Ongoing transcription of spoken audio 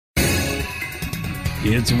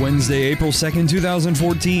It's Wednesday, April 2nd,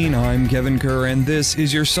 2014. I'm Kevin Kerr, and this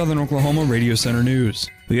is your Southern Oklahoma Radio Center News.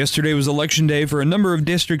 Yesterday was Election Day for a number of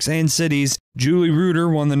districts and cities. Julie Reuter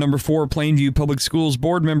won the number 4 Plainview Public Schools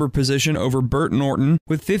board member position over Bert Norton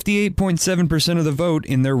with 58.7% of the vote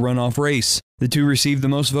in their runoff race. The two received the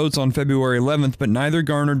most votes on February 11th, but neither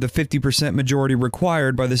garnered the 50% majority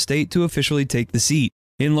required by the state to officially take the seat.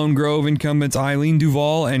 In Lone Grove, incumbents Eileen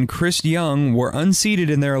Duvall and Chris Young were unseated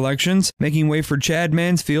in their elections, making way for Chad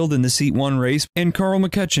Mansfield in the Seat 1 race and Carl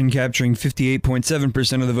McCutcheon capturing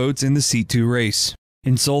 58.7% of the votes in the Seat 2 race.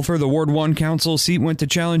 In Sulphur, the Ward 1 council seat went to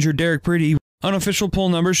challenger Derek Pretty. Unofficial poll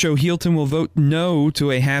numbers show Healton will vote no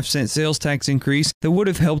to a half-cent sales tax increase that would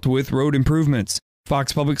have helped with road improvements.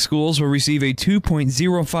 Fox Public Schools will receive a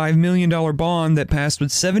 $2.05 million bond that passed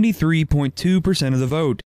with 73.2% of the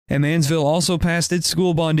vote. And Mansville also passed its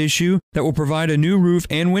school bond issue that will provide a new roof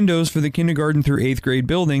and windows for the kindergarten through 8th grade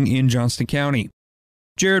building in Johnston County.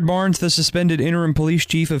 Jared Barnes, the suspended interim police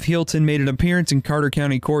chief of Healton, made an appearance in Carter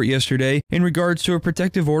County Court yesterday in regards to a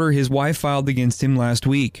protective order his wife filed against him last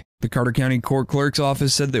week. The Carter County Court Clerk's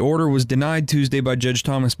office said the order was denied Tuesday by Judge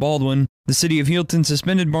Thomas Baldwin. The city of Healton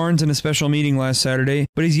suspended Barnes in a special meeting last Saturday,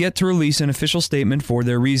 but is yet to release an official statement for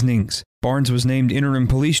their reasonings. Barnes was named interim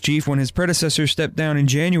police chief when his predecessor stepped down in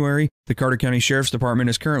January. The Carter County Sheriff's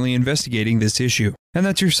Department is currently investigating this issue. And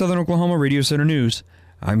that's your Southern Oklahoma Radio Center News.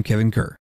 I'm Kevin Kerr.